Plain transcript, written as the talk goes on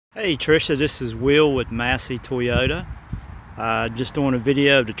Hey Tricia, this is Will with Massey Toyota. Just doing a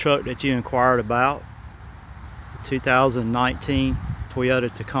video of the truck that you inquired about, the 2019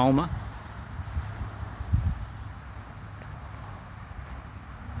 Toyota Tacoma.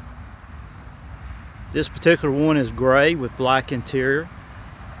 This particular one is gray with black interior.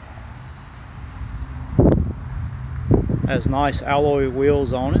 Has nice alloy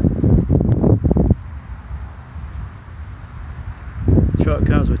wheels on it. The truck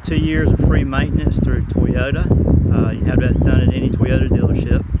comes with 2 years of free maintenance through Toyota. You have that done at any Toyota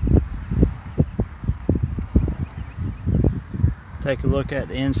dealership. Take a look at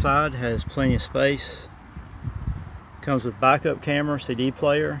the inside. It has plenty of space. Comes with backup camera, CD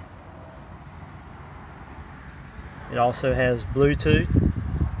player. It also has Bluetooth.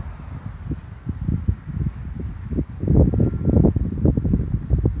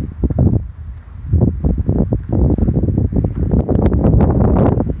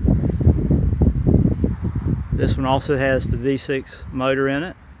 This one also has the V6 motor in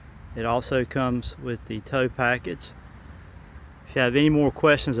it. It also comes with the tow package. If you have any more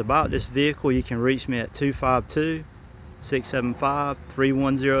questions about this vehicle, you can reach me at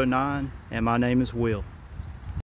 252-675-3109, and my name is Will.